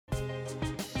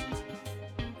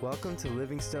Welcome to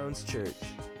Living Stones Church.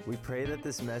 We pray that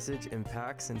this message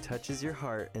impacts and touches your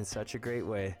heart in such a great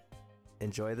way.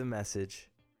 Enjoy the message.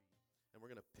 And we're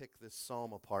going to pick this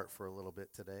psalm apart for a little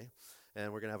bit today,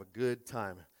 and we're going to have a good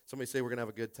time. Somebody say we're going to have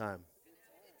a good time.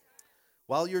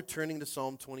 While you're turning to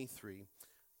Psalm 23,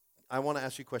 I want to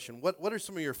ask you a question. What are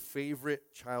some of your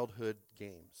favorite childhood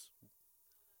games?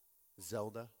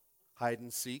 Zelda, hide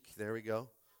and seek, there we go.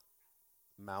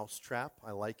 Mousetrap,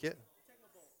 I like it.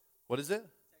 What is it?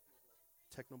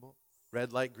 Technobolt.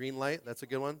 Red light, green light, that's a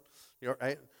good one. You're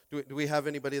right. Do we have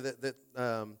anybody that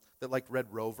liked Red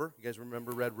Rover? You guys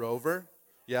remember Red Rover?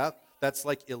 Yeah, that's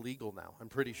like illegal now, I'm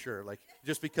pretty sure. Like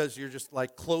just because you're just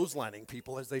like clotheslining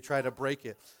people as they try to break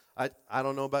it. I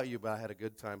don't know about you, but I had a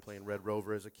good time playing Red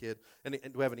Rover as a kid. And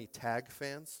do we have any tag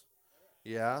fans?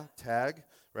 Yeah, tag,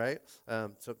 right?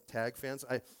 So tag fans.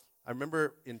 I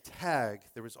remember in tag,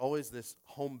 there was always this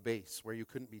home base where you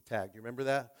couldn't be tagged. You remember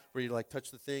that? Where you like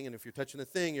touch the thing, and if you're touching the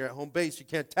thing, you're at home base. You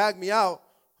can't tag me out.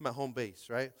 I'm at home base,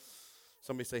 right?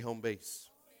 Somebody say home base.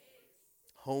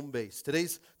 Home base.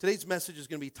 Today's message is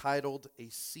going to be titled, A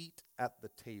Seat at the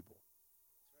Table.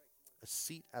 A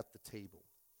seat at the table.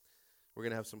 We're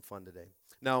going to have some fun today.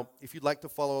 Now, if you'd like to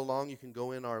follow along, you can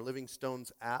go in our Living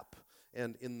Stones app.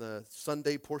 And in the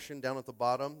Sunday portion down at the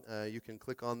bottom, you can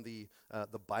click on the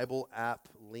Bible app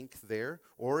link there.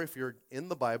 Or if you're in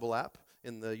the Bible app,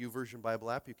 in the YouVersion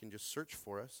Bible app, you can just search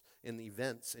for us in the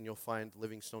events, and you'll find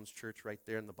Living Stones Church right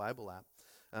there in the Bible app.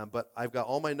 But I've got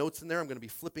all my notes in there. I'm going to be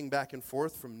flipping back and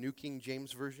forth from New King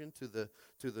James Version to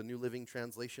the New Living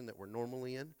Translation that we're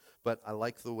normally in. But I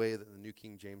like the way that the New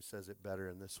King James says it better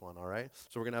in this one, all right?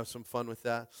 So we're going to have some fun with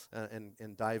that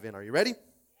and dive in. Are you ready?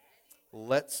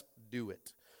 Let's do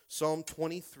it. Psalm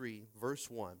 23, verse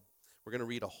 1. We're going to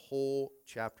read a whole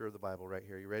chapter of the Bible right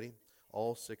here. You ready?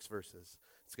 All 6 verses.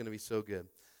 It's going to be so good.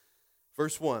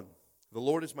 Verse 1. The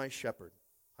Lord is my shepherd.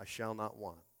 I shall not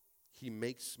want. He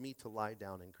makes me to lie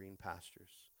down in green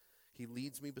pastures. He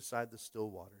leads me beside the still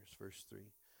waters. Verse 3.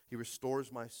 He restores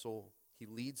my soul. He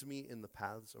leads me in the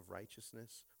paths of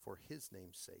righteousness for his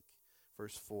name's sake.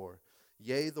 Verse 4.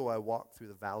 Yea, though I walk through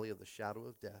the valley of the shadow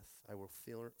of death, I will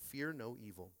fear no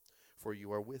evil, for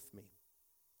you are with me.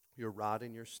 Your rod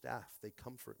and your staff, they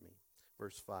comfort me.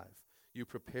 Verse 5. You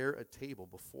prepare a table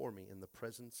before me in the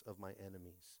presence of my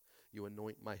enemies. You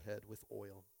anoint my head with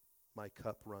oil. My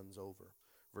cup runs over.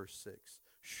 Verse 6.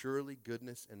 Surely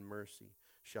goodness and mercy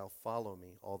shall follow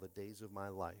me all the days of my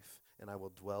life, and I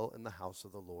will dwell in the house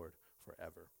of the Lord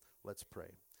forever. Let's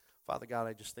pray. Father God,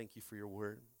 I just thank you for your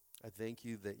word. I thank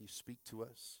you that you speak to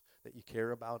us, that you care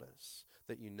about us,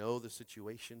 that you know the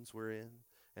situations we're in,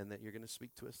 and that you're going to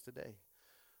speak to us today.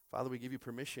 Father, we give you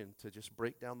permission to just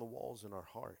break down the walls in our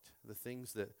heart, the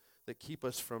things that keep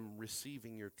us from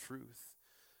receiving your truth.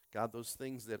 God, those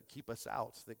things that keep us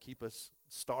out, that keep us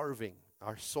starving,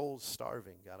 our souls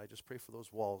starving. God, I just pray for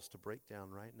those walls to break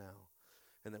down right now,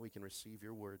 and that we can receive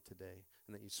your word today,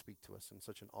 and that you speak to us in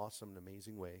such an awesome and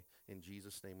amazing way. In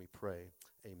Jesus' name we pray.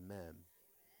 Amen.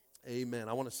 Amen.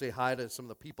 I want to say hi to some of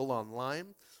the people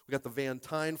online. We got the Van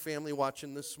Tyne family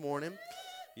watching this morning.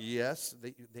 Yes,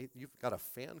 you've got a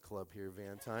fan club here,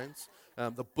 Van Tynes.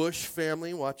 The Bush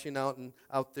family watching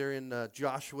out there in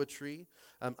Joshua Tree.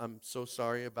 I'm so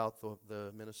sorry about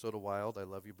the Minnesota Wild. I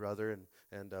love you, brother,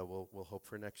 and we'll hope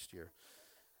for next year.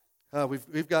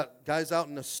 We've got guys out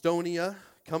in Estonia.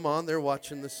 Come on, they're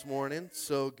watching this morning.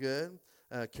 So good.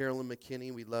 Carolyn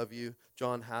McKinney, we love you.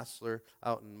 John Hassler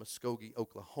out in Muskogee,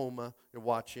 Oklahoma, you're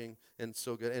watching, and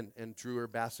so good. And Drew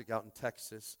Urbasic out in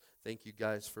Texas. Thank you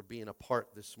guys for being a part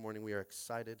this morning. We are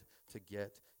excited to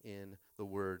get in the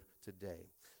Word today.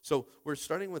 So we're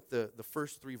starting with the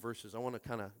first 3 verses. I want to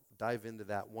kind of dive into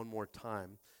that one more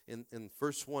time. In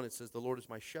verse 1, it says, The Lord is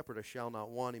my shepherd, I shall not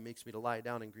want. He makes me to lie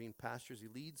down in green pastures. He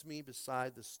leads me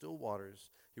beside the still waters.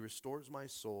 He restores my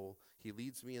soul. He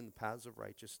leads me in the paths of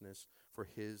righteousness for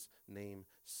his name's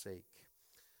sake.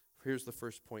 Here's the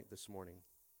first point this morning.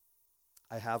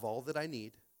 I have all that I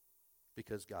need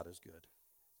because God is good.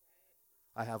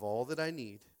 I have all that I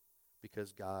need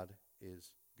because God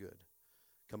is good.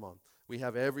 Come on. We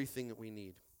have everything that we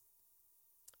need.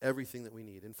 Everything that we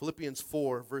need. In Philippians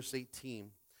 4, verse 18,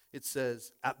 it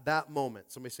says, at that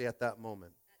moment, somebody say at that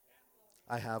moment,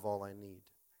 I have all I need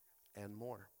and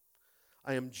more.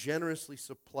 I am generously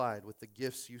supplied with the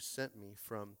gifts you sent me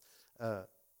from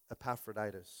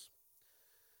Epaphroditus.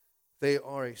 They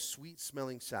are a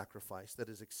sweet-smelling sacrifice that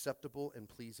is acceptable and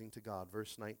pleasing to God.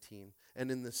 Verse 19.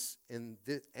 And this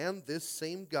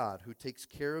same God who takes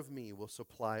care of me will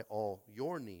supply all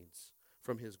your needs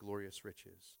from his glorious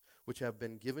riches, which have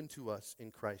been given to us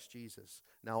in Christ Jesus.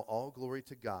 Now all glory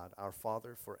to God, our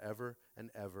Father, forever and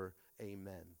ever.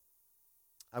 Amen.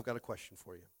 I've got a question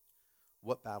for you.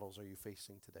 What battles are you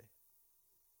facing today?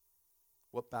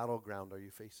 What battleground are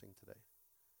you facing today?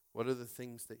 What are the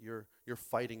things that you're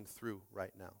fighting through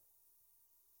right now?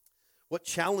 What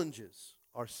challenges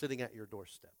are sitting at your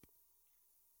doorstep?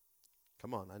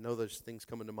 Come on, I know there's things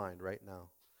coming to mind right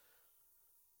now.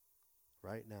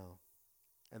 Right now.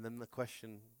 And then the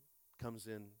question comes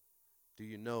in, do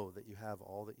you know that you have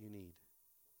all that you need?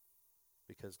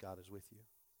 Because God is with you.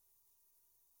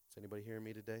 Is anybody hearing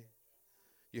me today?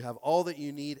 You have all that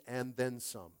you need and then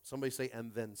some. Somebody say,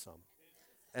 and then some.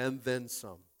 And then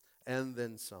some. And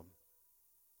then some.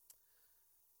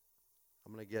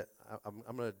 I'm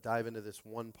going to dive into this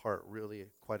one part really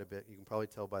quite a bit. You can probably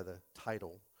tell by the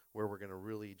title where we're going to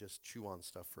really just chew on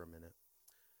stuff for a minute.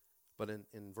 But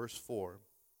in verse 4,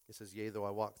 it says, yea, though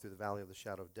I walk through the valley of the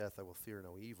shadow of death, I will fear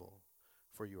no evil,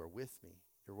 for you are with me.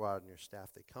 Your rod and your staff,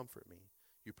 they comfort me.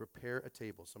 You prepare a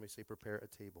table. Somebody say, prepare a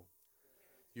table.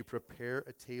 You prepare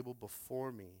a table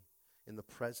before me in the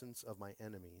presence of my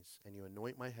enemies, and you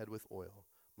anoint my head with oil.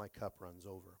 My cup runs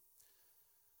over.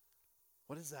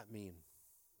 What does that mean?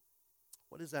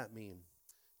 What does that mean?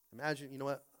 Imagine, you know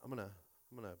what?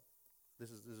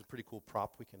 This is a pretty cool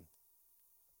prop. We can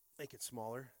make it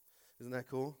smaller. Isn't that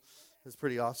cool? It's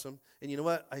pretty awesome. And you know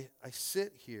what? I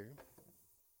sit here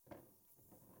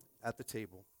at the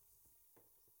table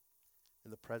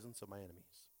in the presence of my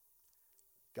enemies.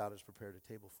 God has prepared a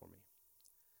table for me.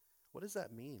 What does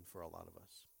that mean for a lot of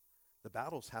us? The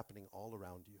battle's happening all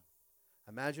around you.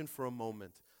 Imagine for a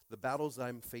moment the battles that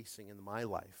I'm facing in my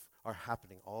life are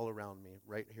happening all around me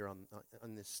right here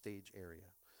on this stage area.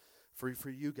 For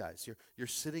you guys, you're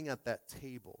sitting at that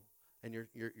table and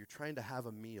you're trying to have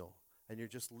a meal and you're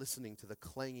just listening to the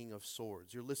clanging of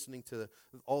swords. You're listening to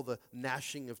all the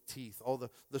gnashing of teeth, all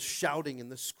the shouting and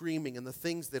the screaming and the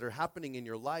things that are happening in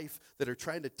your life that are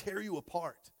trying to tear you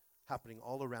apart, happening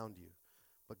all around you.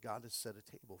 But God has set a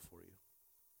table for you,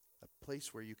 a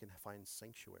place where you can find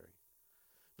sanctuary.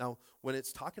 Now, when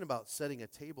it's talking about setting a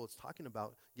table, it's talking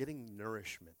about getting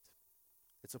nourishment.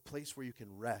 It's a place where you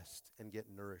can rest and get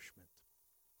nourishment.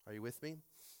 Are you with me?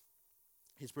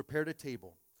 He's prepared a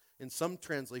table. In some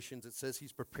translations, it says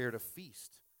he's prepared a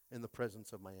feast in the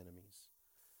presence of my enemies.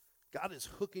 God is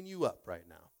hooking you up right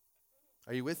now.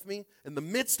 Are you with me? In the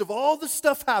midst of all the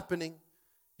stuff happening,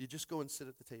 you just go and sit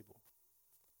at the table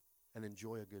and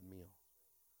enjoy a good meal.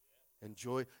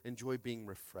 Enjoy being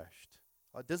refreshed.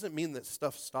 It doesn't mean that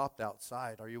stuff stopped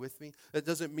outside. Are you with me? It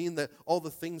doesn't mean that all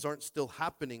the things aren't still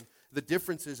happening. The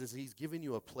difference is he's giving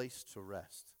you a place to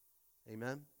rest.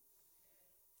 Amen?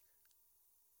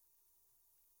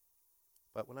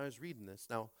 But when I was reading this,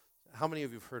 now, how many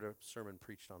of you have heard a sermon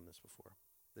preached on this before?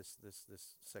 This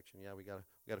section. Yeah, we got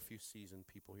a few seasoned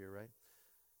people here, right?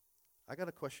 I got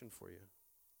a question for you.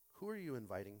 Who are you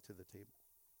inviting to the table?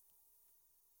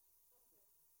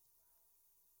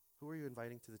 Who are you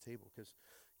inviting to the table? Because,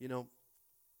 you're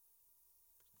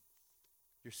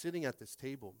sitting at this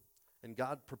table, and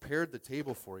God prepared the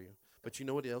table for you. But you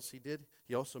know what else he did?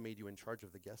 He also made you in charge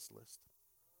of the guest list.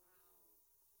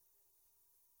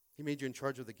 He made you in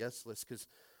charge of the guest list because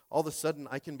all of a sudden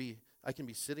I can be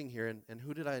sitting here, and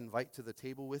who did I invite to the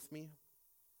table with me?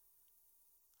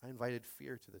 I invited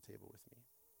fear to the table with me.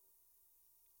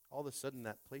 All of a sudden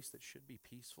that place that should be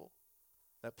peaceful,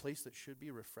 that place that should be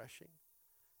refreshing,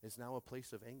 is now a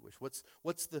place of anguish.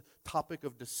 What's the topic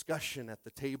of discussion at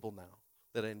the table now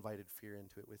that I invited fear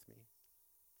into it with me?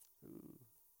 Ooh,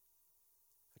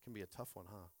 that can be a tough one,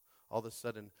 huh? All of a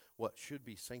sudden, what should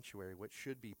be sanctuary, what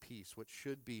should be peace, what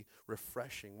should be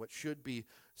refreshing, what should be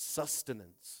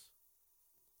sustenance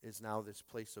is now this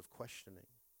place of questioning,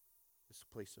 this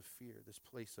place of fear, this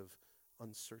place of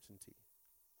uncertainty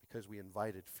because we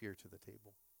invited fear to the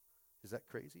table. Is that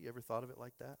crazy? You ever thought of it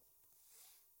like that?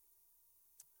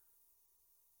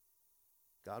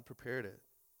 God prepared it.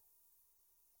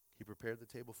 He prepared the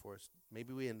table for us.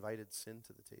 Maybe we invited sin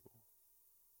to the table.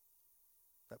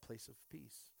 That place of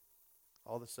peace.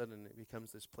 All of a sudden it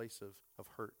becomes this place of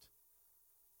hurt.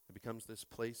 It becomes this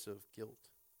place of guilt,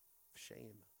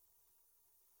 shame.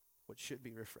 What should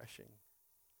be refreshing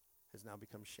has now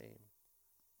become shame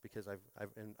because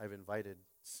I've invited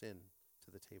sin to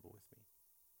the table with me.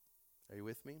 Are you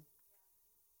with me?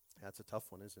 That's a tough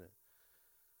one, isn't it?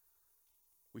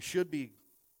 We should be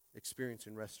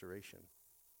experiencing restoration.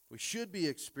 We should be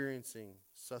experiencing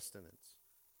sustenance,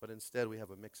 but instead we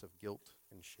have a mix of guilt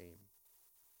and shame.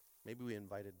 Maybe we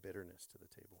invited bitterness to the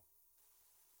table.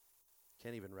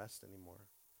 Can't even rest anymore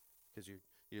because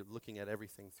you're looking at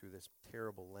everything through this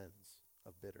terrible lens.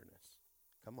 of bitterness.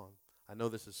 Come on. I know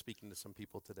this is speaking to some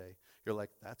people today. You're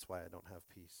like, that's why I don't have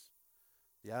peace.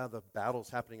 Yeah, the battle's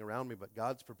happening around me, but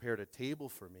God's prepared a table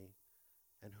for me.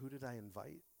 And who did I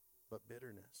invite but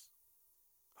bitterness?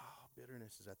 Oh,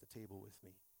 bitterness is at the table with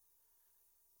me.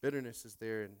 Bitterness is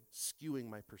there and skewing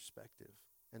my perspective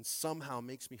and somehow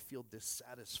makes me feel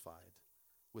dissatisfied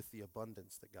with the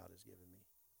abundance that God has given me.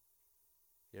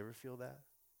 You ever feel that?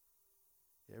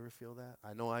 You ever feel that?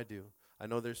 I know I do. I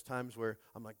know there's times where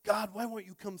I'm like, God, why won't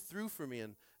you come through for me?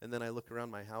 And then I look around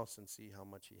my house and see how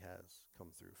much he has come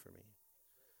through for me.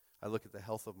 I look at the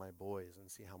health of my boys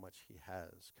and see how much he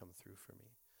has come through for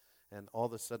me. And all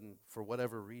of a sudden, for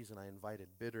whatever reason, I invited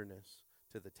bitterness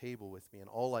to the table with me. And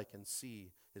all I can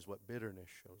see is what bitterness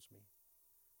shows me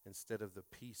instead of the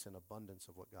peace and abundance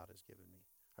of what God has given me.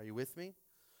 Are you with me?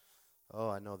 Oh,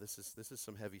 I know this is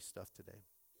some heavy stuff today.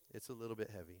 It's a little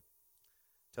bit heavy.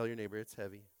 Tell your neighbor it's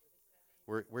heavy.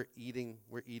 We're eating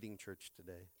church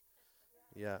today.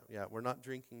 Yeah, we're not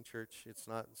drinking church. It's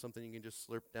not something you can just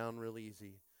slurp down real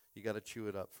easy. You got to chew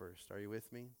it up first. Are you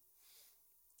with me?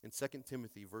 In 2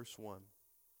 Timothy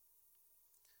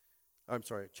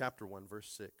chapter 1, verse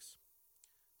 6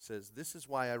 says, "This is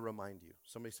why I remind you."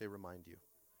 Somebody say remind you.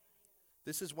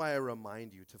 "This is why I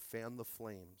remind you to fan the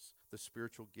flames, the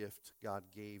spiritual gift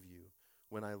God gave you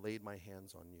when I laid my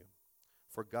hands on you.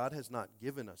 For God has not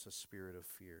given us a spirit of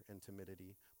fear and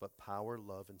timidity, but power,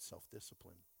 love, and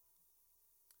self-discipline."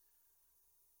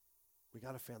 We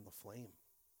got to fan the flame.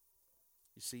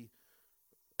 You see,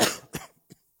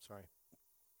 sorry.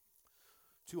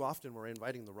 Too often we're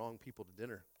inviting the wrong people to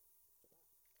dinner.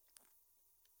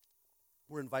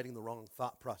 We're inviting the wrong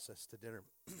thought process to dinner.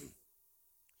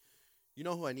 You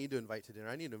know who I need to invite to dinner?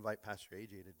 I need to invite Pastor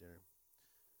AJ to dinner.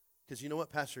 Because you know what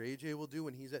Pastor AJ will do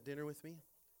when he's at dinner with me?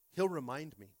 He'll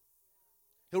remind me.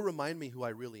 He'll remind me who I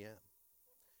really am.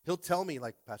 He'll tell me,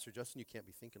 like, Pastor Justin, you can't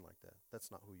be thinking like that.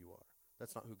 That's not who you are.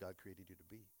 That's not who God created you to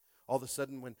be. All of a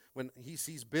sudden, when he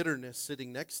sees bitterness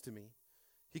sitting next to me,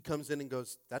 he comes in and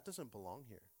goes, that doesn't belong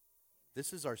here.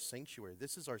 This is our sanctuary.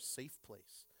 This is our safe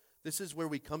place. This is where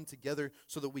we come together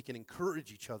so that we can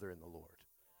encourage each other in the Lord.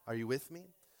 Are you with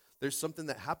me? There's something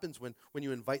that happens when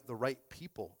you invite the right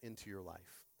people into your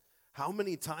life. How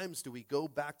many times do we go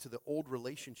back to the old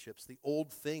relationships, the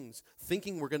old things,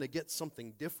 thinking we're going to get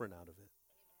something different out of it?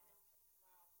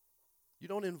 You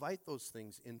don't invite those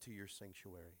things into your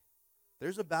sanctuary.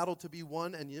 There's a battle to be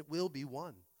won, and it will be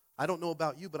won. I don't know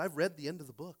about you, but I've read the end of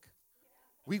the book.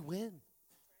 We win.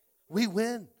 We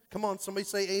win. Come on, somebody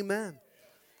say amen.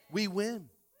 We win.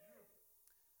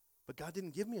 But God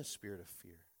didn't give me a spirit of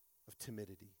fear, of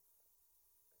timidity.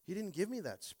 He didn't give me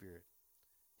that spirit.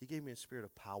 He gave me a spirit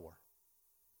of power,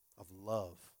 of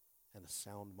love, and a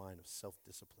sound mind, of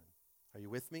self-discipline. Are you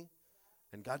with me?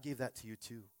 And God gave that to you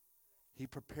too. He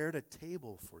prepared a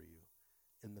table for you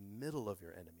in the middle of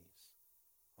your enemies.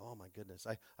 Oh my goodness.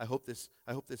 I hope this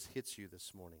hits you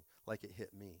this morning like it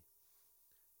hit me.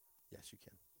 Yes, you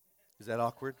can. Is that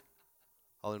awkward?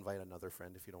 I'll invite another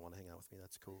friend if you don't want to hang out with me.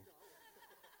 That's cool.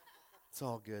 It's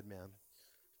all good, man.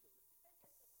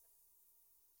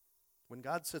 When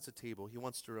God sets a table, he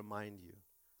wants to remind you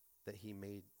that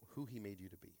who he made you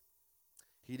to be.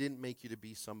 He didn't make you to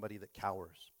be somebody that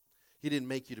cowers. He didn't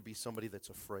make you to be somebody that's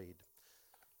afraid.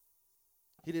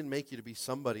 He didn't make you to be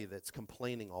somebody that's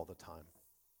complaining all the time.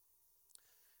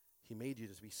 He made you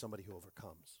to be somebody who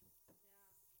overcomes.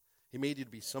 He made you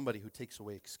to be somebody who takes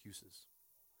away excuses.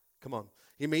 Come on.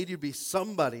 He made you to be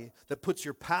somebody that puts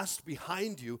your past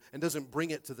behind you and doesn't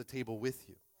bring it to the table with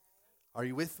you. Are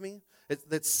you with me?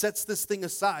 That sets this thing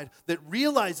aside, that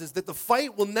realizes that the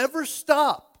fight will never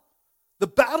stop. The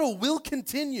battle will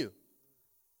continue.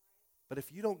 But if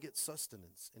you don't get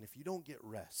sustenance, and if you don't get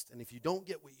rest, and if you don't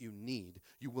get what you need,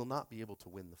 you will not be able to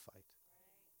win the fight.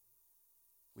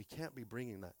 We can't be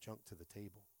bringing that junk to the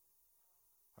table.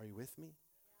 Are you with me?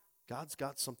 God's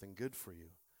got something good for you,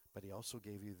 but he also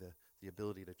gave you the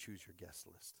ability to choose your guest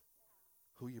list.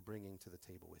 Who are you bringing to the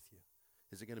table with you?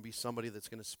 Is it going to be somebody that's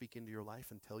going to speak into your life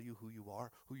and tell you who you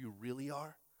are, who you really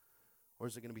are? Or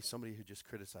is it going to be somebody who just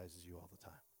criticizes you all the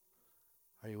time?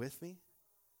 Are you with me?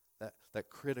 That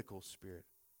critical spirit.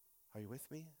 Are you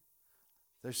with me?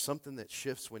 There's something that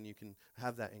shifts when you can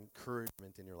have that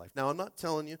encouragement in your life. Now, I'm not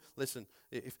telling you, listen,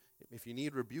 if you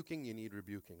need rebuking, you need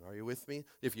rebuking. Are you with me?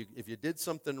 If you did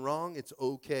something wrong, it's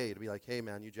okay to be like, hey,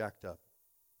 man, you jacked up.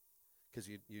 Because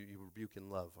you rebuke in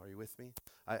love. Are you with me?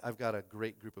 I've got a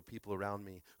great group of people around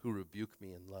me who rebuke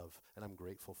me in love, and I'm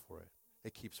grateful for it.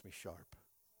 It keeps me sharp.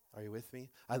 Are you with me?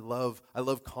 I love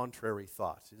contrary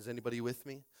thought. Is anybody with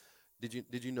me?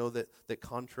 Did you know that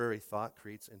contrary thought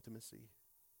creates intimacy?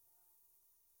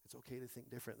 It's okay to think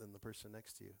different than the person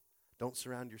next to you. Don't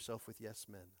surround yourself with yes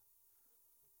men.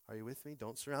 Are you with me?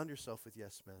 Don't surround yourself with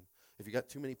yes men. If you got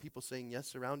too many people saying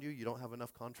yes around you, you don't have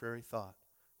enough contrary thought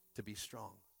to be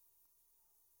strong.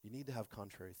 You need to have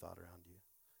contrary thought around you.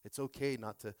 It's okay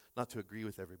not to agree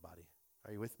with everybody.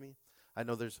 Are you with me? I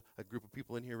know there's a group of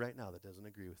people in here right now that doesn't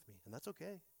agree with me, and that's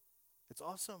okay. It's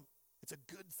awesome. It's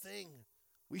a good thing.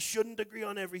 We shouldn't agree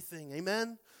on everything.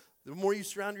 Amen? The more you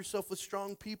surround yourself with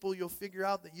strong people, you'll figure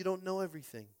out that you don't know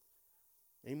everything.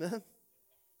 Amen?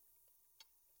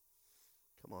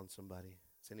 Come on, somebody.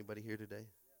 Is anybody here today?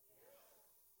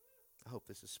 I hope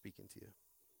this is speaking to you.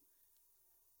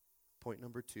 Point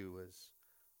number 2 is,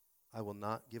 I will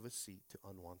not give a seat to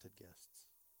unwanted guests.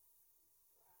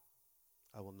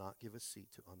 I will not give a seat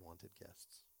to unwanted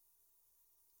guests.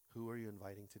 Who are you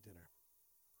inviting to dinner?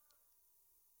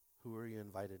 Who are you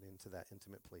invited into that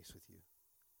intimate place with you?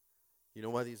 You know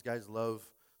why these guys love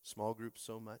small groups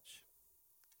so much?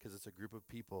 Because it's a group of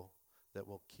people that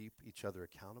will keep each other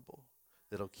accountable,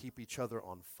 that'll keep each other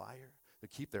on fire,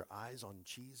 that keep their eyes on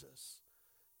Jesus.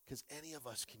 Because any of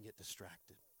us can get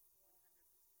distracted.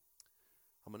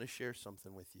 I'm going to share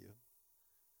something with you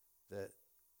that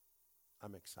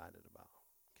I'm excited about.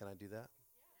 Can I do that?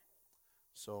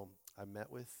 So I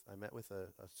met with a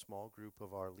small group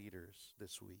of our leaders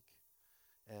this week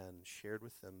and shared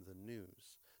with them the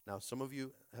news. Now, some of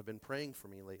you have been praying for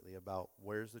me lately about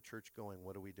where's the church going?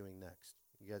 What are we doing next?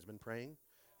 You guys been praying?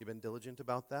 You've been diligent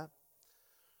about that?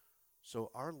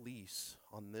 So our lease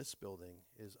on this building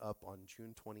is up on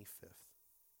June 25th,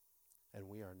 and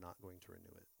we are not going to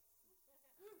renew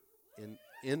it.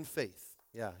 In faith.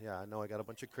 Yeah, I know I got a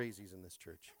bunch of crazies in this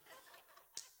church.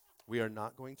 We are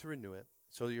not going to renew it.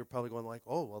 So you're probably going like,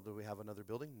 oh, well, do we have another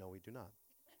building? No, we do not.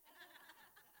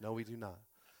 No, we do not.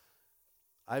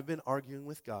 I've been arguing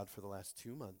with God for the last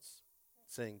 2 months,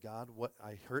 saying, God, what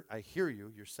I hear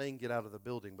you. You're saying get out of the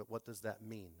building, but what does that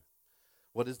mean?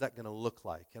 What is that going to look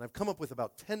like? And I've come up with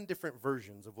about 10 different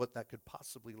versions of what that could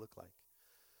possibly look like.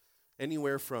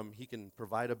 Anywhere from he can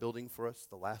provide a building for us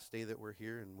the last day that we're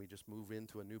here and we just move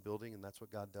into a new building and that's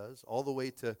what God does, all the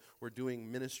way to we're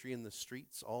doing ministry in the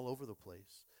streets all over the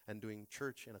place and doing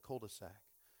church in a cul-de-sac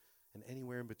and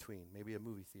anywhere in between, maybe a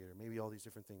movie theater, maybe all these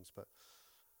different things. But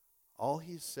all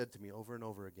he's said to me over and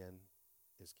over again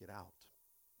is get out,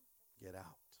 get out,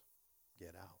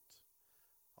 get out.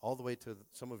 All the way to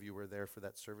some of you were there for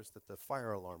that service that the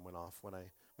fire alarm went off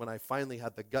when I finally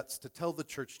had the guts to tell the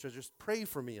church to just pray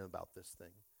for me about this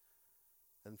thing.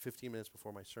 And 15 minutes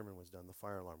before my sermon was done, the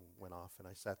fire alarm went off, and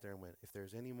I sat there and went, if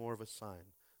there's any more of a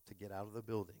sign to get out of the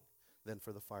building than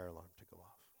for the fire alarm to go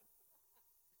off.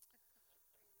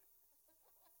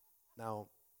 Now,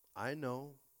 I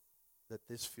know that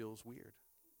this feels weird.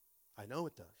 I know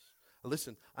it does.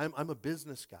 Listen, I'm a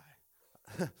business guy.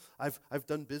 I've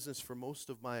done business for most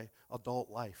of my adult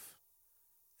life.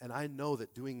 And I know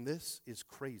that doing this is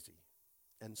crazy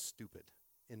and stupid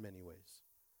in many ways.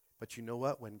 But you know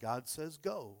what? When God says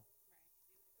go,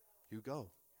 you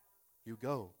go. You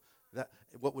go.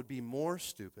 What would be more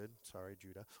stupid, sorry,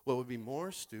 Judah, what would be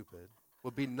more stupid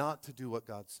would be not to do what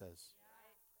God says.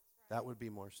 That would be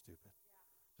more stupid.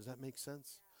 Does that make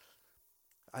sense?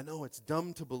 I know it's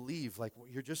dumb to believe, like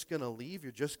you're just going to leave,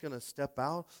 you're just going to step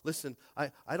out. Listen,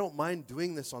 I don't mind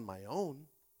doing this on my own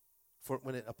for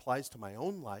when it applies to my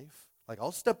own life. Like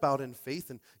I'll step out in faith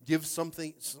and give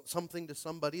something to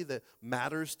somebody that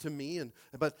matters to me.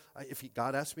 But if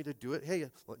God asks me to do it, hey,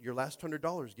 your last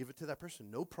 $100, give it to that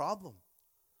person, no problem.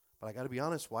 But I got to be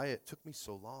honest, why it took me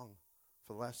so long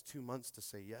for the last 2 months to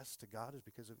say yes to God is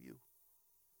because of you,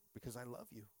 because I love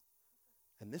you.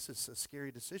 And this is a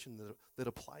scary decision that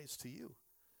applies to you.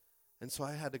 And so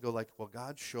I had to go like, well,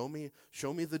 God, show me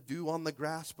the dew on the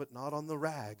grass, but not on the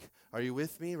rag. Are you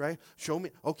with me, right? Show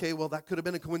me, okay, well, that could have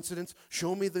been a coincidence.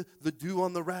 Show me the dew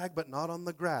on the rag, but not on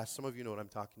the grass. Some of you know what I'm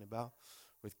talking about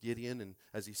with Gideon, and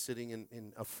as he's sitting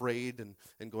in afraid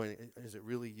and going, is it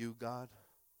really you, God?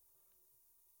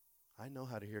 I know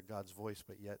how to hear God's voice,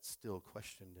 but yet still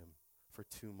questioned him for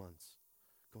 2 months,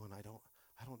 going, I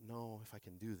don't know if I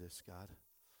can do this, God.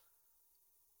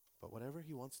 But whatever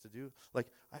he wants to do, like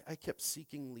I kept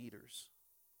seeking leaders.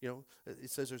 You know, it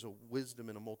says there's a wisdom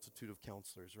in a multitude of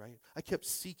counselors, right? I kept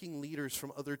seeking leaders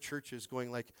from other churches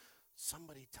going like,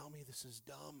 somebody tell me this is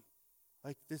dumb.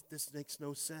 Like this makes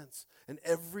no sense. And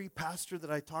every pastor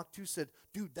that I talked to said,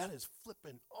 dude, that is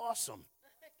flippin' awesome.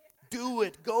 Do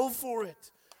it, go for it.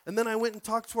 And then I went and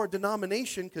talked to our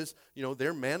denomination because, you know,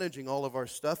 they're managing all of our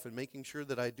stuff and making sure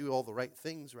that I do all the right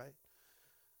things, right?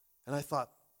 And I thought,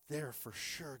 they're for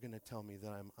sure going to tell me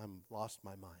that I'm lost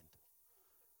my mind.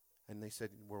 And they said,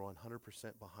 we're 100%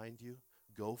 behind you.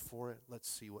 Go for it. Let's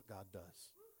see what God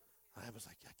does. I was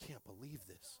like, I can't believe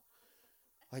this.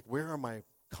 Like, where are my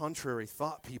contrary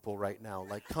thought people right now?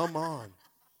 Like, come on.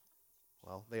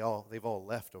 Well, they've all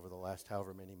left over the last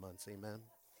however many months. Amen.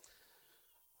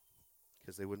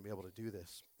 Because they wouldn't be able to do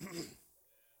this.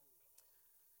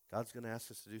 God's going to ask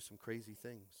us to do some crazy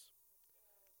things.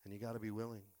 And you got to be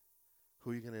willing.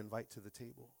 Who are you going to invite to the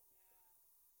table?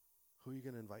 Who are you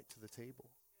going to invite to the table?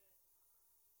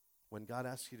 When God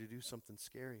asks you to do something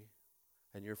scary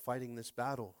and you're fighting this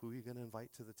battle, who are you going to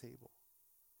invite to the table?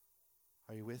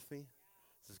 Are you with me?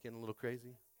 Is this getting a little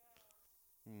crazy?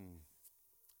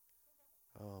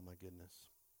 Oh, my goodness.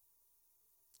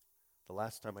 The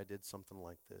last time I did something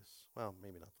like this, well,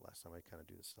 maybe not the last time. I kind of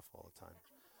do this stuff all the time.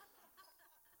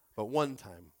 But one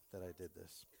time that I did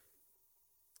this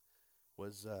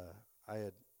was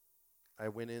I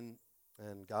went in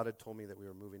and God had told me that we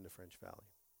were moving to French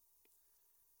Valley.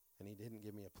 And he didn't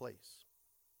give me a place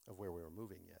of where we were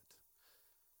moving yet.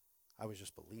 I was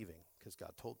just believing because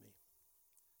God told me.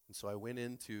 And so I went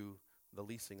into the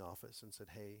leasing office and said,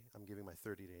 hey, I'm giving my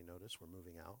 30-day notice. We're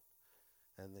moving out.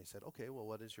 And they said, okay, well,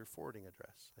 what is your forwarding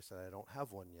address? I said, I don't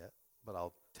have one yet, but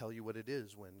I'll tell you what it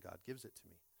is when God gives it to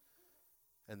me.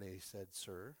 And they said,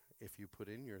 sir, if you put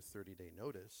in your 30-day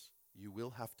notice, you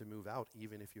will have to move out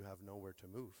even if you have nowhere to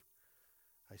move.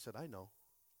 I said, I know.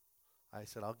 I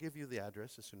said, I'll give you the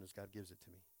address as soon as God gives it to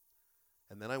me.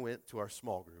 And then I went to our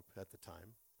small group at the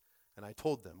time, and I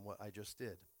told them what I just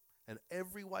did. And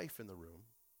every wife in the room,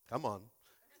 come on,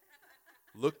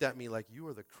 looked at me like, you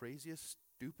are the craziest,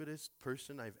 stupidest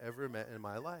person I've ever met in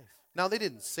my life. Now, they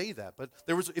didn't say that, but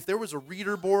if there was a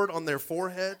reader board on their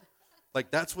forehead, like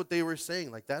that's what they were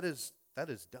saying. Like that is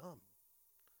dumb.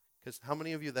 Because how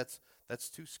many of you, that's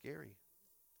too scary.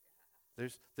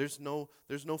 There's no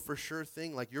for sure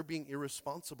thing. Like you're being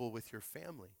irresponsible with your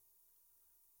family.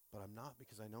 But I'm not,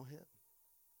 because I know him.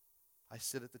 I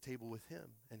sit at the table with him,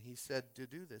 and he said to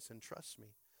do this and trust me.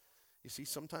 You see,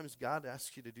 sometimes God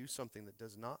asks you to do something that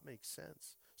does not make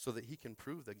sense so that he can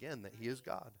prove again that he is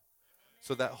God.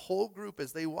 So that whole group,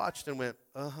 as they watched and went,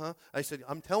 I said,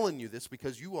 I'm telling you this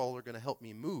because you all are going to help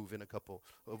me move in a couple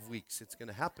of weeks. It's going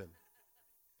to happen.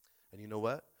 And you know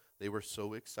what? They were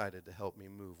so excited to help me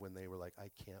move when they were like, I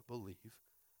can't believe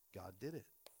God did it.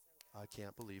 I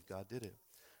can't believe God did it.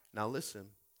 Now listen,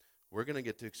 we're going to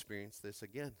get to experience this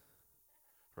again,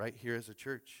 right here as a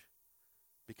church,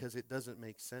 because it doesn't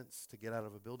make sense to get out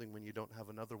of a building when you don't have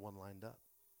another one lined up.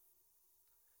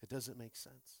 It doesn't make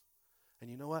sense. And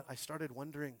you know what? I started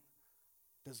wondering,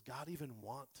 does God even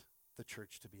want the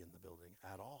church to be in the building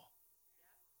at all?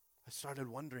 I started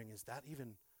wondering, is that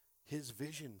even his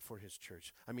vision for his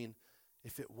church? I mean,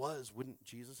 if it was, wouldn't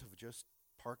Jesus have just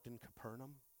parked in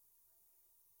Capernaum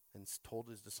and told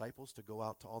his disciples to go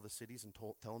out to all the cities and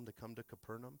tell them to come to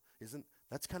Capernaum?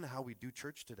 That's kind of how we do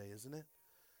church today, isn't it?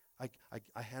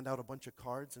 I hand out a bunch of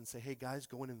cards and say, hey guys,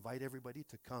 go and invite everybody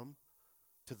to come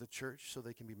to the church so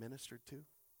they can be ministered to.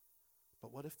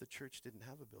 But what if the church didn't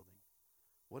have a building?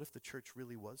 What if the church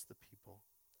really was the people?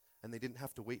 And they didn't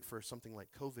have to wait for something like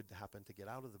COVID to happen to get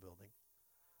out of the building.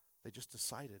 They just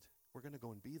decided, we're going to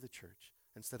go and be the church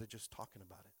instead of just talking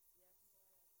about it.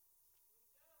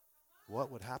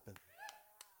 What would happen?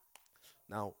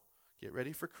 Now, get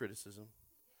ready for criticism.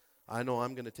 I know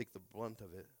I'm going to take the brunt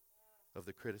of it, of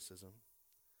the criticism,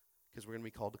 because we're going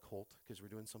to be called a cult because we're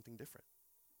doing something different.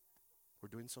 We're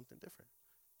doing something different.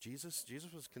 Jesus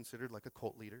was considered like a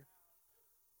cult leader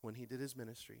when he did his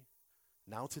ministry.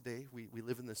 Now today, we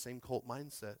live in the same cult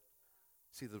mindset.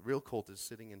 See, the real cult is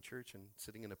sitting in church and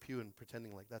sitting in a pew and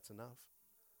pretending like that's enough.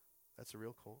 That's a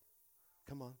real cult.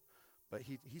 Come on. But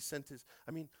he sent his,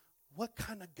 what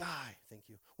kind of guy, thank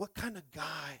you, what kind of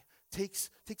guy takes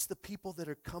the people that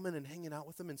are coming and hanging out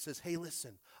with him and says, hey,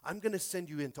 listen, I'm going to send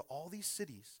you into all these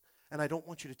cities, and I don't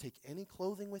want you to take any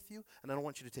clothing with you, and I don't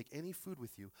want you to take any food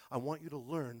with you. I want you to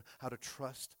learn how to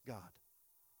trust God.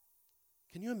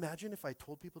 Can you imagine if I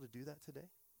told people to do that today?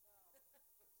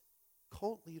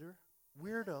 Cult leader,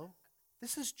 weirdo.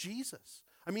 This is Jesus.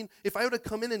 If I would have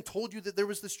come in and told you that there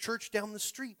was this church down the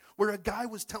street where a guy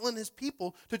was telling his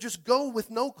people to just go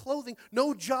with no clothing,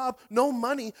 no job, no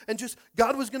money, and just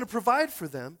God was going to provide for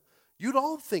them, you'd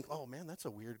all think, oh man, that's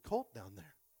a weird cult down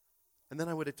there. And then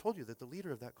I would have told you that the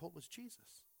leader of that cult was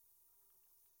Jesus.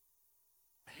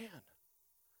 Man,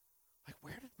 like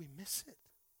where did we miss it?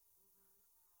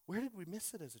 Where did we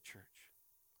miss it as a church?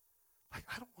 Like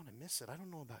I don't want to miss it. I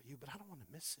don't know about you, but I don't want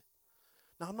to miss it.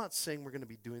 Now, I'm not saying we're going to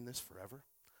be doing this forever.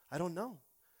 I don't know.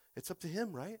 It's up to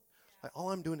him, right? All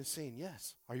I'm doing is saying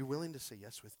yes. Are you willing to say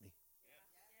yes with me?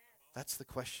 That's the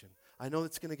question. I know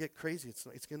it's going to get crazy.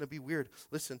 It's going to be weird.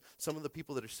 Listen, some of the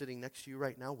people that are sitting next to you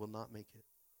right now will not make it.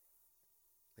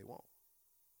 They won't.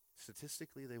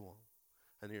 Statistically, they won't.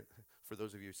 And for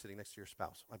those of you sitting next to your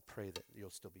spouse, I pray that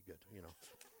you'll still be good, you know.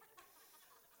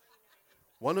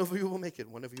 One of you will make it,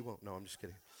 one of you won't. No, I'm just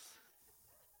kidding.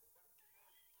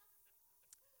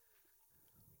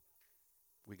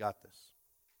 We got this.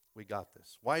 We got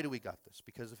this. Why do we got this?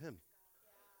 Because of him.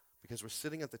 Because we're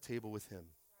sitting at the table with him.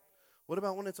 What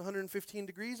about when it's 115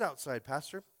 degrees outside,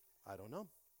 Pastor? I don't know.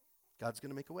 God's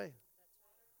going to make a way.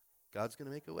 God's going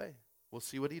to make a way. We'll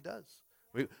see what he does.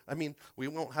 We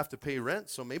won't have to pay rent,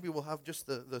 so maybe we'll have just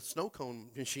the snow cone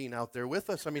machine out there with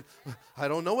us. I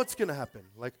don't know what's going to happen.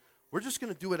 Like, we're just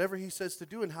going to do whatever he says to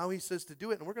do and how he says to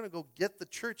do it, and we're going to go get the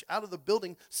church out of the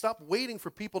building, stop waiting for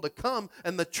people to come,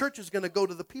 and the church is going to go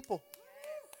to the people.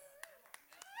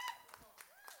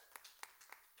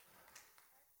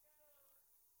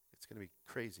 It's going to be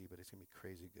crazy, but it's going to be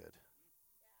crazy good.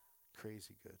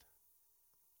 Crazy good.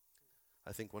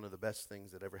 I think one of the best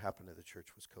things that ever happened to the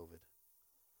church was COVID,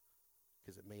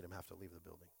 because it made them have to leave the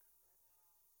building.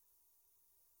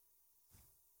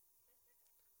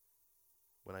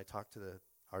 When I talked to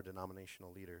our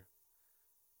denominational leader,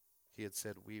 he had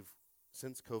said,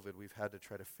 since COVID, we've had to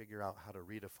try to figure out how to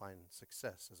redefine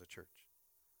success as a church.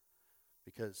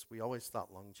 Because we always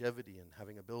thought longevity and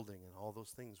having a building and all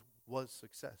those things was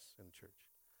success in church.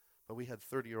 But we had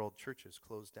 30-year-old churches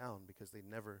closed down because they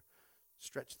never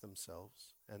stretched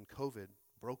themselves, and COVID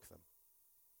broke them.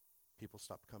 People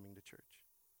stopped coming to church.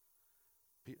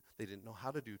 They didn't know how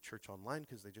to do church online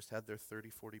because they just had their 30,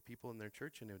 40 people in their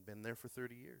church, and it had been there for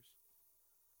 30 years.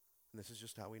 And this is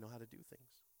just how we know how to do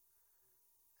things.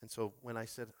 And so when I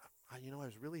said, I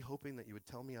was really hoping that you would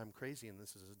tell me I'm crazy and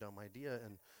this is a dumb idea.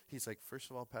 And he's like, first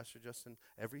of all, Pastor Justin,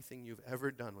 everything you've ever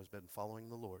done has been following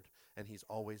the Lord, and he's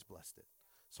always blessed it.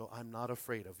 So I'm not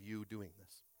afraid of you doing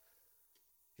this.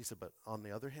 He said, but on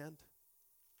the other hand,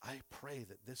 I pray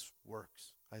that this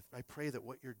works. I pray that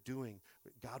what you're doing,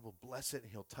 God will bless it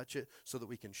and he'll touch it so that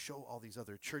we can show all these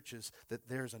other churches that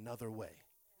there's another way.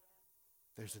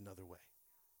 There's another way.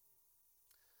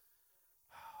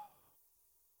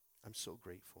 I'm so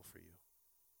grateful for you.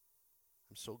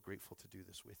 I'm so grateful to do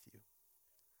this with you.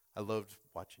 I loved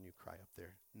watching you cry up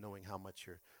there, knowing how much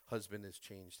your husband has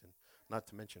changed, and not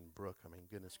to mention Brooke.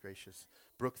 Goodness gracious.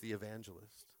 Brooke the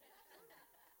evangelist.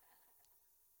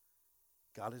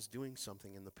 God is doing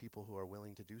something in the people who are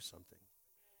willing to do something.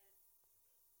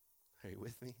 Are you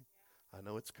with me? I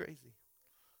know it's crazy.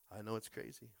 I know it's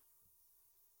crazy.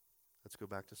 Let's go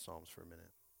back to Psalms for a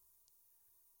minute.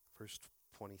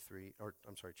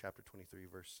 Chapter 23,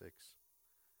 verse 6.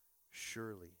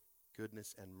 Surely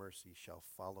goodness and mercy shall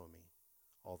follow me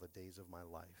all the days of my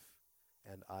life,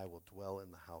 and I will dwell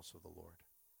in the house of the Lord.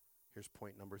 Here's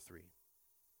point number 3.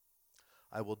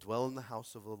 I will dwell in the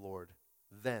house of the Lord.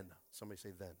 Then, somebody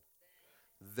say then.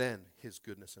 Then his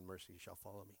goodness and mercy shall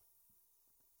follow me.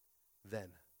 Then.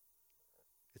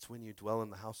 It's when you dwell in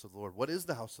the house of the Lord. What is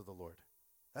the house of the Lord?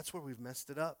 That's where we've messed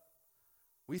it up.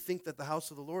 We think that the house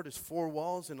of the Lord is 4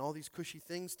 walls and all these cushy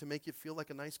things to make it feel like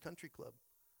a nice country club.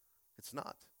 It's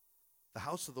not. The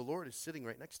house of the Lord is sitting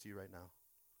right next to you right now.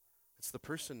 It's the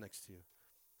person next to you.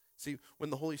 See,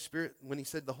 when he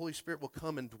said the Holy Spirit will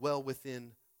come and dwell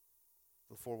within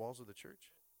the 4 walls of the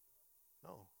church,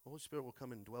 no, the Holy Spirit will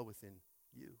come and dwell within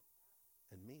you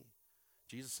and me.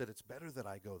 Jesus said it's better that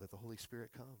I go, that the Holy Spirit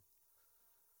come.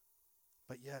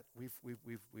 But yet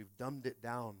we've dumbed it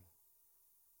down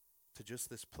to just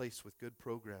this place with good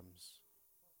programs,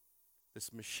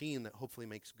 this machine that hopefully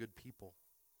makes good people.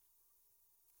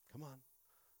 Come on,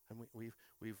 and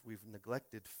we've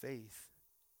neglected faith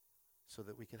so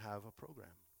that we can have a program.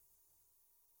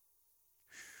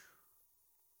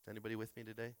 Is anybody with me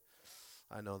today?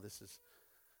 I know this is.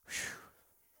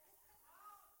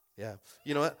 Yeah.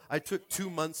 You know what? I took 2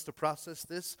 months to process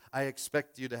this. I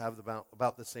expect you to have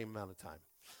about the same amount of time.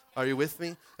 Are you with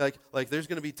me? Like there's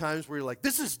going to be times where you're like,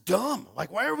 this is dumb.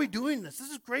 Like, why are we doing this? This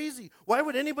is crazy. Why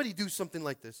would anybody do something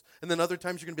like this? And then other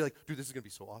times you're going to be like, dude, this is going to be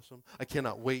so awesome. I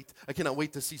cannot wait. I cannot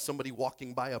wait to see somebody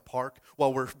walking by a park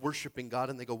while we're worshiping God,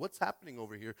 and they go, what's happening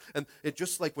over here? And it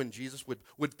just like when Jesus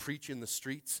would preach in the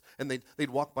streets, and they'd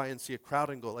walk by and see a crowd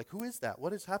and go like, who is that?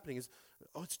 What is happening?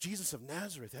 It's Jesus of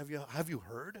Nazareth. Have you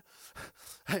heard?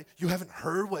 You haven't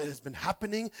heard what has been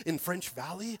happening in French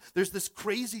Valley? There's this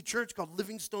crazy church called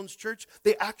Living Stones Church.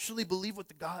 They actually believe what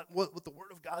the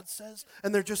Word of God says,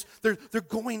 and they're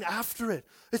going after it.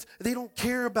 They don't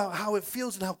care about how it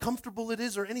feels and how comfortable it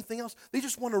is or anything else. They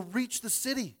just want to reach the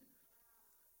city.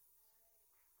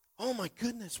 Oh my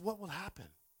goodness, what will happen?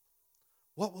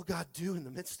 What will God do in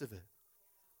the midst of it?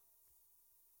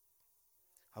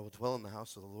 I will dwell in the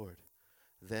house of the Lord.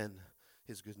 Then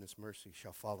his goodness, mercy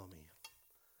shall follow me.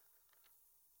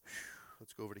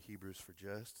 Let's go over to Hebrews for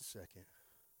just a second.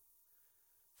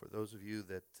 For those of you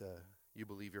that you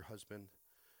believe your husband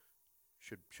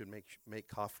should make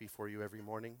coffee for you every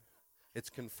morning, it's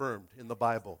confirmed in the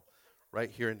Bible, right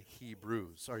here in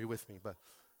Hebrews. Are you with me? But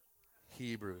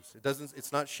Hebrews.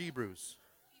 It's not Shebrews.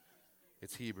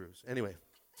 It's Hebrews. Anyway,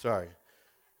 sorry.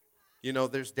 You know,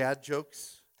 there's dad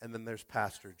jokes and then there's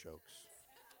pastor jokes.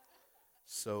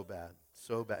 So bad.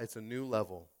 So bad. It's a new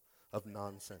level of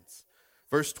nonsense.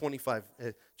 Verse 25,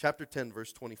 chapter 10,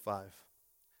 verse 25.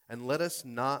 And let us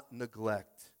not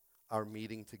neglect our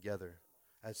meeting together,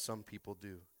 as some people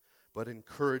do, but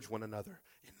encourage one another.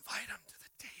 Invite them to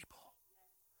the table.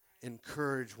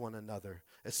 Encourage one another,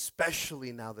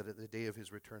 especially now that the day of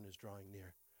his return is drawing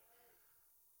near.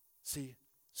 See,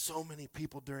 so many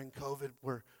people during COVID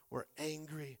were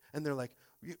angry, and they're like,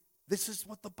 this is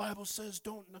what the Bible says,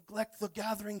 don't neglect the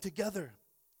gathering together.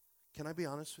 Can I be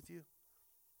honest with you?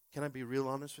 Can I be real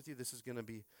honest with you? This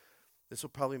will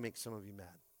probably make some of you mad.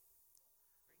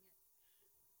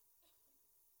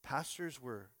 Pastors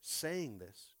were saying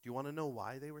this. Do you want to know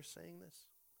why they were saying this?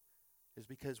 Is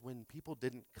because when people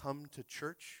didn't come to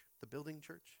church, the building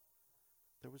church,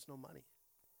 there was no money.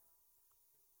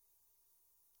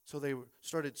 So they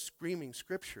started screaming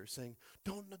scripture saying,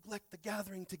 don't neglect the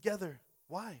gathering together.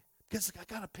 Why? Because I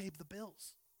got to pay the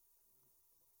bills.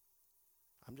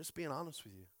 I'm just being honest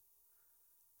with you.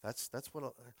 That's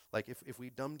what, like if we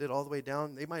dumbed it all the way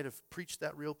down, they might have preached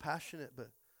that real passionate, but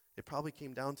it probably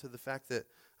came down to the fact that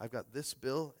I've got this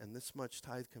bill and this much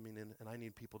tithe coming in, and I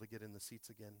need people to get in the seats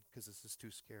again because this is too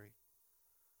scary.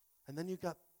 And then you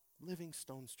got Living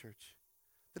Stones Church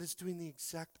that is doing the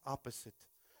exact opposite,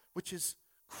 which is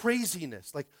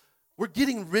craziness. Like, we're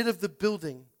getting rid of the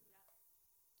building.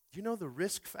 Do you know the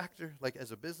risk factor? Like,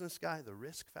 as a business guy, the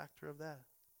risk factor of that?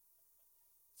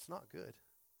 It's not good.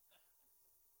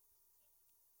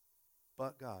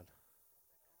 But God.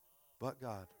 But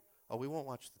God. Oh, we won't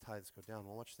watch the tithes go down.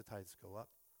 We'll watch the tithes go up.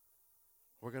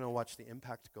 We're going to watch the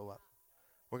impact go up.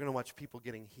 We're going to watch people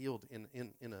getting healed in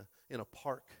a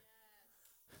park.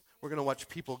 We're going to watch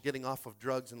people getting off of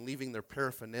drugs and leaving their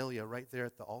paraphernalia right there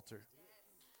at the altar.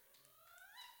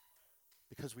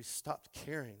 Because we stopped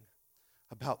caring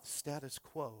about the status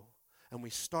quo and we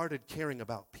started caring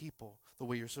about people the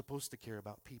way you're supposed to care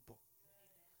about people.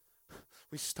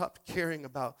 We stopped caring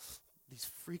about these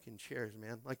freaking chairs,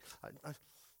 man. Like,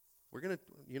 we're going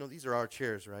to, these are our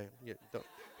chairs, right? Yeah,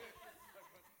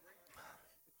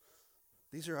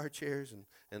 these are our chairs,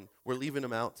 and we're leaving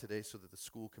them out today so that the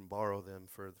school can borrow them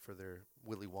for their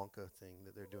Willy Wonka thing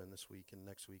that they're doing this week and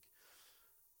next week.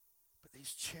 But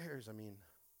these chairs,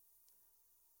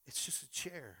 it's just a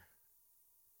chair.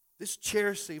 This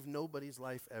chair saved nobody's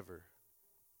life ever.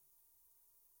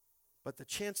 But the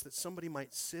chance that somebody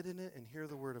might sit in it and hear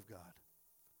the word of God,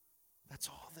 that's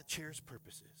all the chair's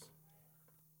purpose is.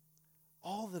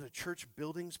 All that a church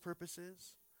building's purpose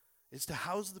is to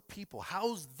house the people,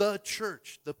 house the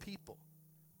church, the people,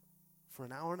 for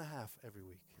an hour and a half every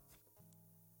week.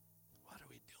 What are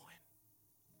we doing?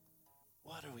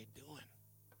 What are we doing?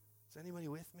 Is anybody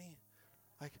with me?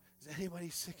 Like, is anybody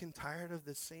sick and tired of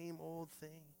the same old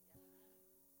thing?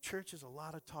 Church is a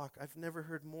lot of talk. I've never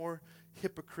heard more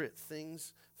hypocrite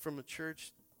things from a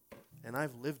church, and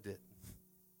I've lived it.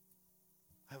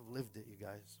 I've lived it, you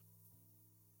guys.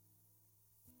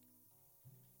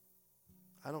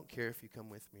 I don't care if you come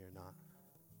with me or not.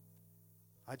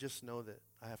 I just know that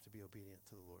I have to be obedient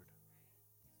to the Lord.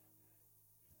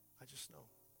 I just know.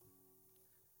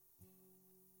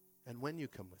 And when you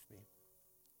come with me,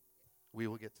 we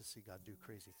will get to see God do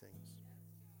crazy things.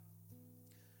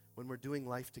 When we're doing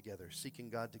life together, seeking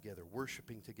God together,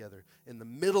 worshiping together, in the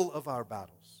middle of our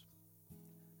battles,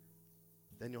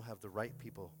 then you'll have the right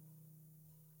people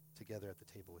together at the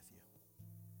table with you.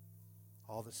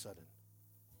 All of a sudden,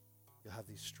 you'll have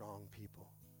these strong people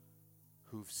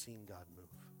who've seen God move.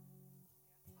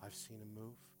 I've seen him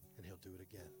move, and he'll do it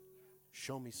again.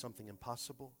 Show me something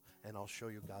impossible, and I'll show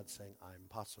you God saying, I'm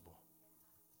possible.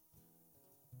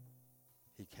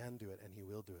 He can do it, and he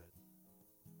will do it.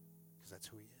 Because that's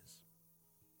who he is.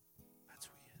 That's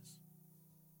who he is.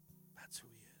 That's who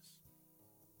he is.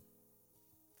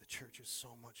 The church is so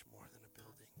much more than a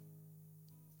building.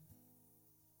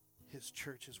 His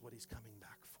church is what he's coming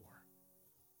back for.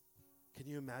 Can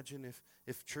you imagine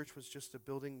if church was just a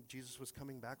building, Jesus was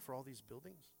coming back for all these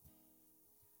buildings?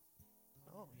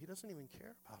 No, he doesn't even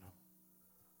care about them.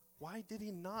 Why did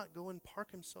he not go and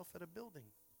park himself at a building?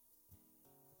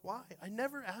 Why? I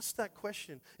never asked that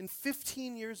question. In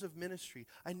 15 years of ministry,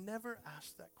 I never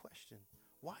asked that question.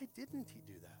 Why didn't he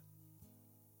do that?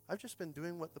 I've just been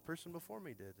doing what the person before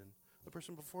me did, and the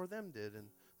person before them did, and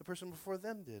the person before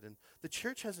them did. And the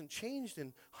church hasn't changed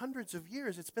in hundreds of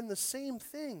years. It's been the same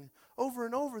thing over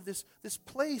and over, this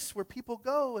place where people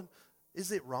go. And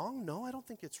is it wrong? No, I don't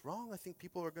think it's wrong. I think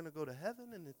people are going to go to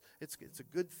heaven, and it's a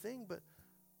good thing. But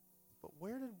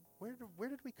where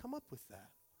did we come up with that?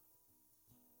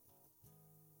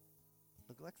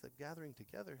 Neglect the gathering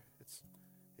together. It's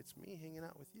me hanging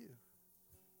out with you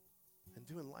and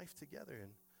doing life together.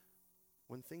 And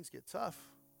when things get tough,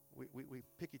 we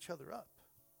pick each other up.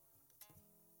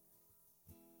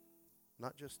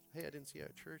 Not just, hey, I didn't see you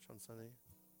at church on Sunday.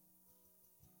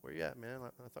 Where you at, man?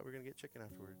 I thought we were going to get chicken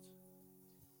afterwards.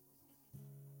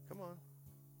 Come on.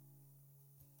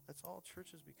 That's all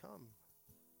church has become.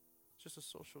 It's just a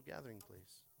social gathering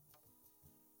place.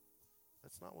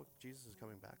 That's not what Jesus is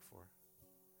coming back for.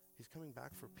 He's coming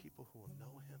back for people who will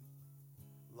know him,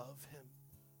 love him,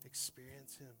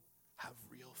 experience him, have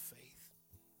real faith.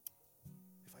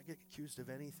 If I get accused of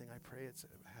anything, I pray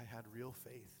I had real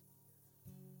faith.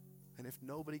 And if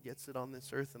nobody gets it on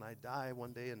this earth and I die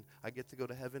one day and I get to go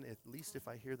to heaven, at least if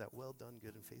I hear that well done,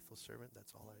 good and faithful servant,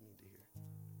 that's all I need to hear.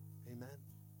 Amen.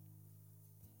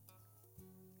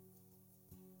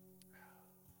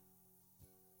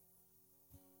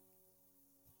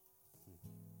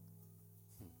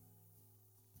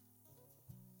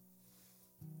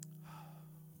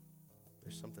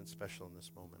 There's something special in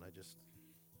this moment. I just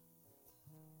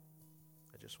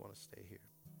want to stay here.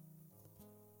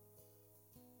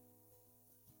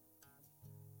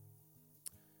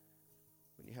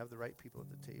 When you have the right people at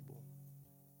the table,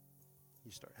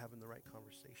 you start having the right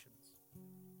conversations.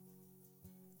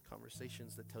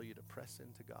 Conversations that tell you to press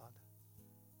into God.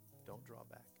 Don't draw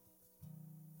back.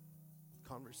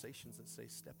 Conversations that say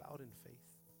step out in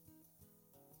faith.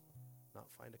 Not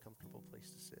find a comfortable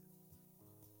place to sit.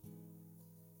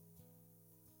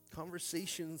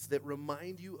 Conversations that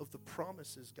remind you of the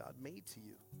promises God made to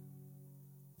you.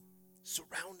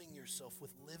 Surrounding yourself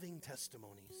with living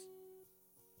testimonies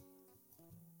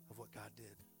of what God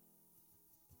did.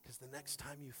 Because the next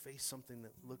time you face something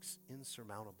that looks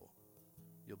insurmountable,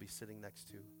 you'll be sitting next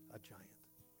to a giant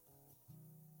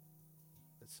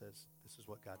that says, this is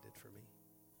what God did for me,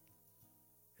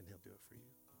 and he'll do it for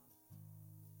you.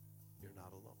 You're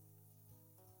not alone.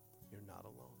 You're not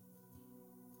alone.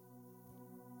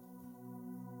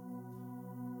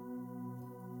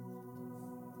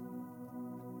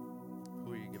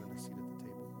 Who are you giving a seat at the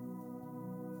table?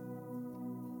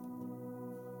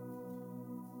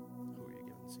 Who are you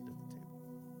giving a seat at the table?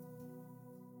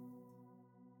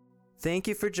 Thank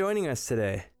you for joining us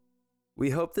today. We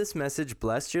hope this message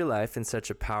blessed your life in such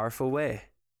a powerful way.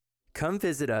 Come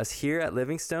visit us here at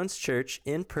Living Stones Church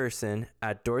in person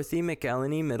at Dorothy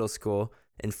McElhenney Middle School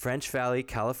in French Valley,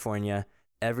 California,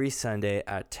 every Sunday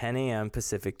at 10 a.m.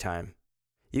 Pacific Time.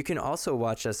 You can also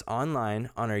watch us online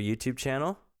on our YouTube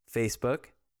channel, Facebook,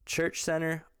 Church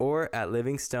Center, or at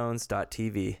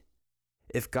livingstones.tv.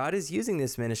 If God is using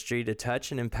this ministry to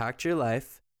touch and impact your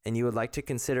life, and you would like to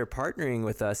consider partnering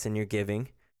with us in your giving,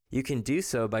 you can do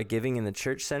so by giving in the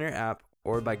Church Center app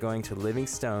or by going to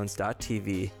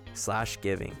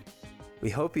livingstones.tv/giving. We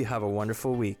hope you have a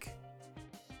wonderful week.